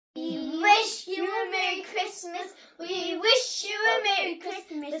Merry Christmas. We wish you a Merry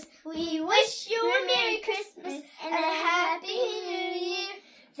Christmas. We wish you a Merry Christmas and a Happy New Year.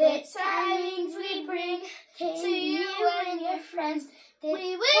 The tidings we bring to you and your friends.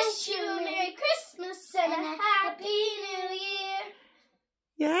 We wish you a Merry Christmas and a Happy New Year.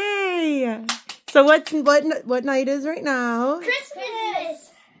 Yay! So what night is right now?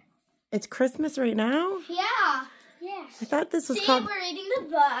 Christmas. It's Christmas right now? Yeah. Yes. I thought this was See, called. we're reading the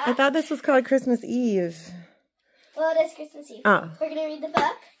book. I thought this was called Christmas Eve. Well, it is Christmas Eve. Oh. We're gonna read the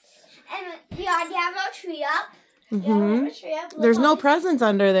book, and we already have our tree up. There's no presents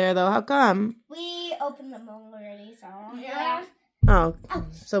under there though. How come? We opened them already, so yeah. Oh,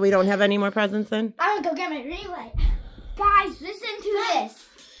 so we don't have any more presents then? I'm gonna go get my ring light. Guys, listen to this.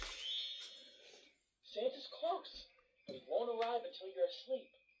 Santa's close, but he won't arrive until you're asleep.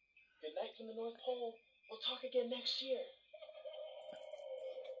 Good night from the North Pole. We'll talk again next year.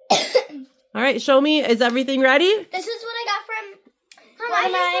 All right, show me. Is everything ready? This is what I got from one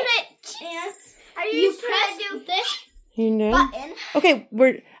of my aunts. You press this You know. button. Okay,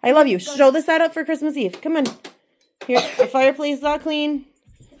 I love you. Show the setup for Christmas Eve. Come on. Here, the fireplace is all clean.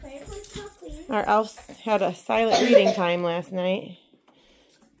 The fireplace is all clean. Our elves had a silent reading time last night.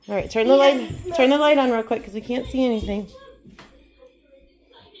 All right, turn the light on real quick because we can't see anything.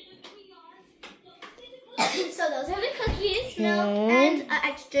 So those are the cookies, milk, and an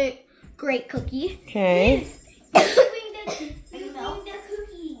extra great cookie. Okay. Milk.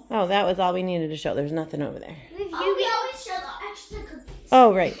 Oh, that was all we needed to show. There's nothing over there. We always show the extra cookies.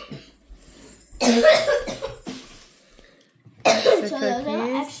 Oh, right. So those are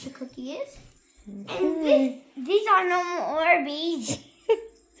the extra cookies. And these are normal Orbeez.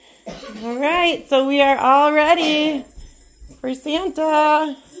 All right, so we are all ready for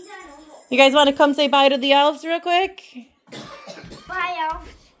Santa. You guys want to come say bye to the elves real quick? Bye,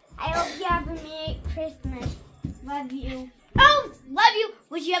 elves. I hope you have a Merry Christmas. Love you. Oh, love you.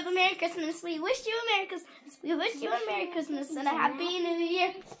 Wish you have a Merry Christmas. We wish you a Merry Christmas. We wish you a Merry Christmas and a Happy New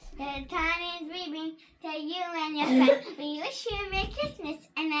Year. The time is reading to you and your friends. We wish you a Merry Christmas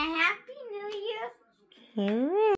and a Happy New Year. All